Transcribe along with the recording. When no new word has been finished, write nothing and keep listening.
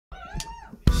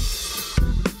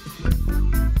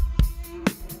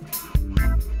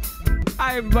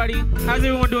Hi everybody, how's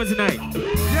everyone doing tonight?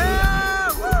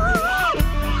 Yeah!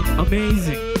 Woo!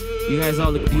 Amazing. You guys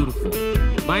all look beautiful.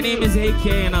 My name is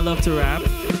Ekke and I love to rap.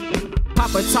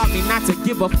 Papa taught me not to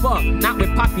give a fuck. Not with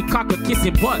poppycock or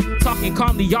kissing butt. Talking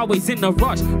calmly, always in a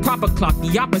rush. Proper clock,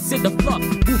 the opposite of fluff.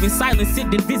 Moving silent,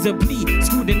 sitting visibly.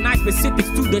 Scrutinize specifics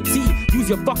to the T. Use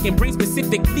your fucking brain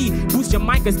specifically. Boost your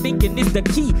mind cause thinking is the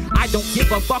key. I don't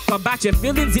give a fuck about your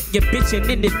feelings if you're bitching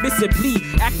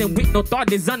inadmissibly. Acting with no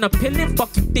thought is unappealing.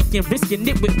 Fuck you thinking, risking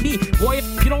it with me. Boy,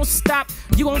 if you don't stop,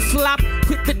 you gon' flop.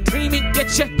 Quit the dreaming,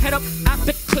 get your head up out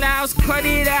the clouds. Cut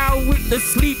it out with the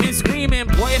sleeping, screaming.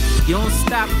 Boy, if you don't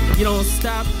stop, you don't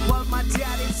stop. What my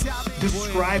daddy taught me.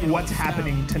 Describe what's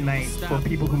happening tonight for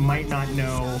people who might not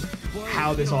know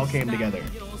how this all came together.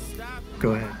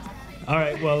 Go ahead. All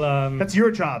right, well... That's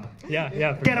your job. Yeah.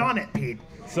 Get on it, Pete.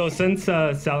 So since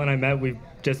Sal and I met, we've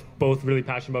just both really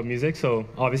passionate about music. So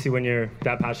obviously when you're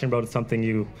that passionate about something,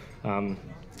 you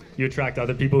attract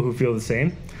other people who feel the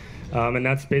same. And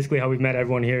that's basically how we've met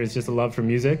everyone here, is just a love for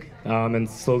music. And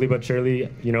slowly but surely,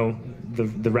 you know,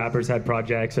 the rappers had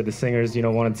projects, or the singers, you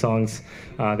know, wanted songs.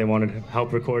 They wanted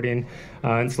help recording.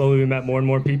 And slowly we met more and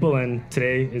more people. And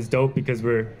today is dope because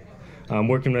we're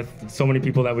working with so many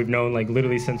people that we've known, like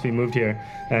literally since we moved here.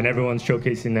 And everyone's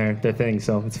showcasing their thing,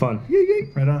 so it's fun.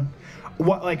 Right on.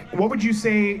 What would you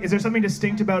say, is there something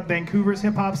distinct about Vancouver's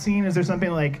hip-hop scene? Is there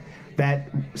something like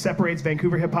that separates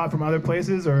Vancouver hip-hop from other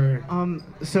places, or?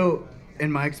 So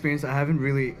in my experience, I haven't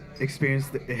really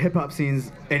experienced the hip-hop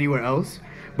scenes anywhere else.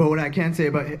 But what I can say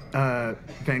about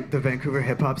the Vancouver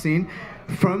hip-hop scene,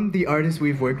 from the artists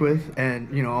we've worked with and,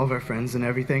 you know, all of our friends and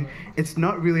everything, it's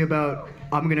not really about,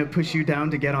 I'm gonna push you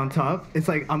down to get on top. It's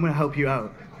like, I'm gonna help you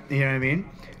out. You know what I mean?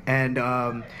 And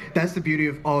that's the beauty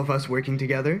of all of us working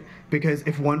together, because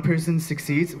if one person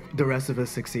succeeds, the rest of us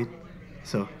succeed.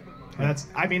 So. It's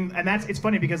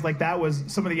funny because like that was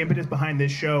some of the impetus behind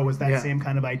this show, was that same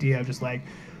kind of idea of just like,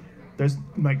 there's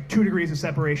like 2 degrees of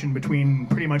separation between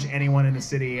pretty much anyone in the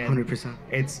city, and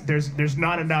 100%. There's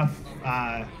not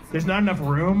enough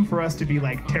room for us to be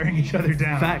like tearing each other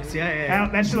down. Facts, yeah.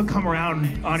 That shit'll come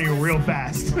around on you real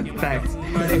fast. Facts.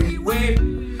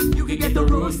 You can get the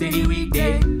roast any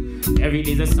weekday. Every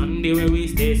day's a Sunday where we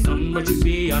stay. Son, but you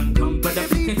be uncomfortable.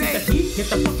 Can't take the heat, get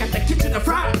the fuck out the kitchen to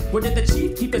fry. Where did the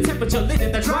chief keep the temperature lit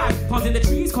in the dry? Pawns in the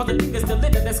trees, call the niggas to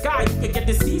lit in the sky. You can get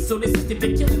the sea, so this is the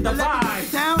killing the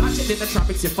vibe. Watching in the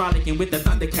tropics, you're frolicking with the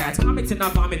Thundercats. Commenting I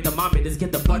vomit, thermometers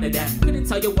get the butt of that. Couldn't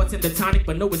tell you what's in the tonic,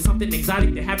 but know it's something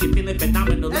exotic to have you feeling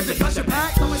phenomenal. Let's touch the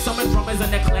pack. Some drummers on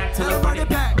the clap till I run it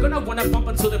back. Gonna wanna bump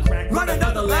until the crack, run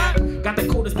another lap. Got the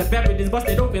coldest of beverages,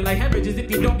 busted open like hemorrhages.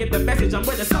 If you don't get the message, I'm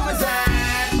where the summer's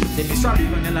at. They be strawberry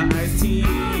vanilla iced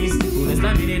teas. Ooh, there's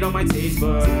lemonade on my taste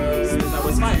buds. I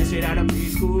was fired straight out of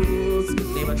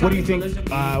preschool. What do you think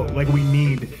like we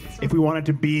need if we want it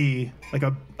to be like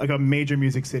a major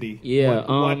music city? Yeah.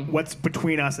 What's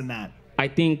between us and that? I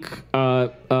think,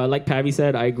 like Pavy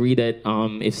said, I agree that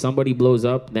if somebody blows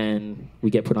up, then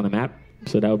we get put on the map.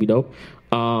 So that would be dope.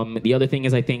 The other thing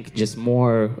is, I think just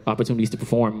more opportunities to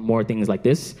perform more things like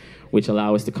this, which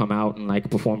allow us to come out and like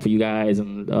perform for you guys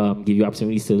and give you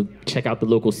opportunities to check out the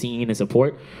local scene and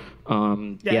support.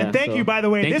 And thank you, by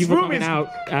the way. This room is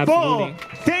full.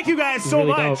 Thank you guys so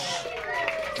really much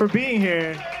for being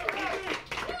here.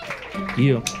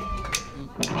 You.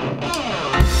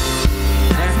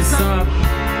 That's what's up.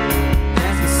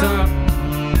 That's what's up.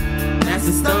 That's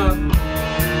the stuff.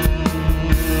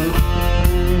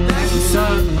 That's what's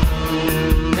up.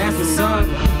 That's what's up.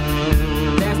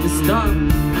 That's the stuff.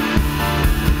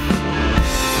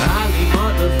 Holly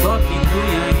motherfucking New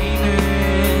Year,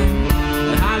 amen.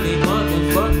 Holly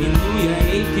motherfucking New Year,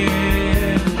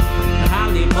 aching.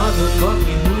 Holly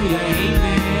motherfucking New Year,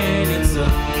 amen. It's a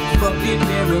fucking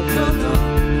miracle,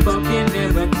 fucking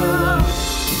miracle.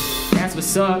 That's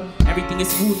what's up. Everything is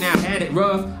smooth now, had it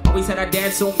rough. Always had our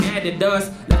dad so mad at us.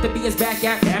 Left the BS back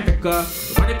at Africa.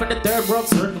 Running from the third world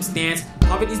circumstance.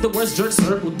 Poverty's the worst jerk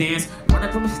circle dance.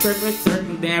 Running from a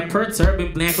circumstance.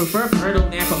 Perturbing bland. Prefer fertile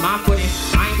land for my footing.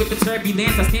 I ain't with the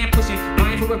turbulence. I stand pushing.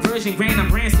 Buying for reversion. Grand, I'm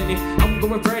ransoming. I won't go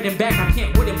reverting back. I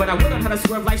can't with it. But I will learn how to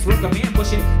swerve life's work. I'm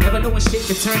ambushing. Never knowing shit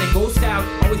can turn and go south.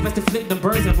 Always best to flip the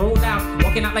birds and roll out.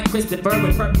 Walking out like Christopher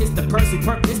with purpose. The person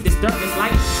purpose disturbance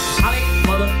like Holly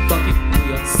motherfucking New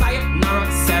Year.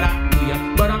 Sayonara said I knew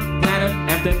ya. But I'm flattered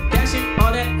after dashing.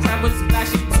 All that crap was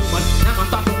splashing too much. Now my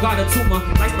thoughts got a tumor.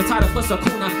 Nice potato plus a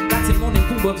kuna. Got him on and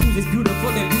Kumba. Views is beautiful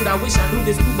and beautiful. I wish I knew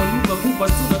this Kumba, Luba, Kumba,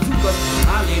 Suna, Tuba.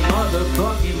 Ali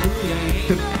motherfucking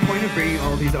The point of bringing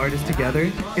all these artists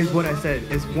together is what I said,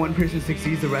 is one person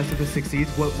succeeds, the rest of us succeeds.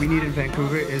 What we need in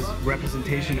Vancouver is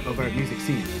representation of our music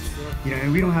scene. You know,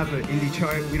 and we don't have an indie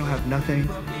chart, we don't have nothing,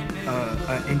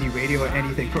 indie radio or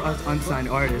anything. For us unsigned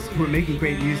artists who are making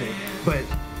great music, but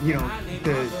you know,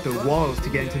 the walls to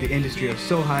get into the industry are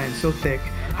so high and so thick.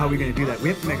 How are we going to do that? We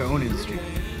have to make our own industry,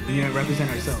 and, you know, represent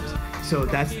ourselves. So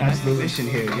that's the mission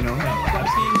here, you know.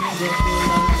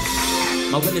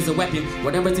 My will is a weapon.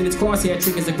 Whatever's in its crosshair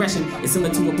triggers aggression. It's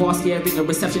similar to a boss being a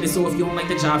receptionist. So if you don't like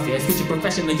the job fair, future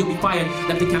profession, then you'll be fired.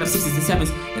 Left the count of 6s and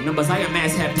 7s. The numbers I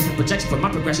amass have different projection for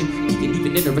my progression. Peaking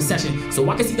even in the recession. So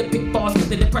I can see the pitfalls, get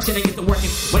the depression, and get to working.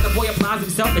 When the boy applies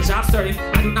himself, the job's certain.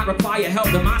 I do not require help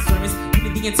in my sermons.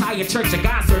 Even the entire church, a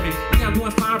God servant. Me, I'm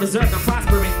doing fine, reserved, I'm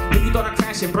prospering. If you thought I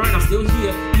crashed and burned, I'm still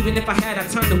here. Even if I had, I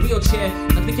turned the wheelchair.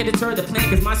 Nothing can deter the plan,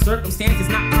 cause my circumstance is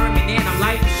not permanent. I'm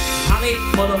like, Holly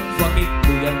motherfucking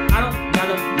Luya. I don't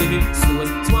gotta live in sewers.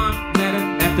 So I'm better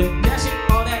after dashing.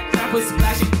 All that crap was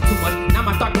splashing too much. Now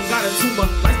my thought don't got a tumor.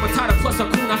 Life's potato plus a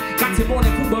kuna. Got him on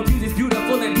and Kumba. Views is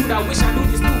beautiful and dude, I wish I knew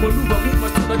this Luba, Luba, Luba,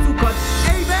 Luba, Luba.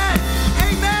 Amen!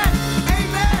 Amen!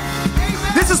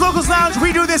 This is Locals Lounge.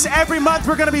 We do this every month.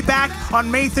 We're going to be back on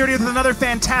May 30th with another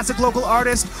fantastic local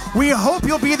artist. We hope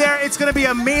you'll be there. It's going to be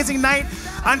an amazing night.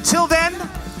 Until then,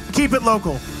 keep it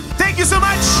local. Thank you so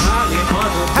much.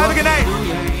 Have a good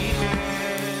night.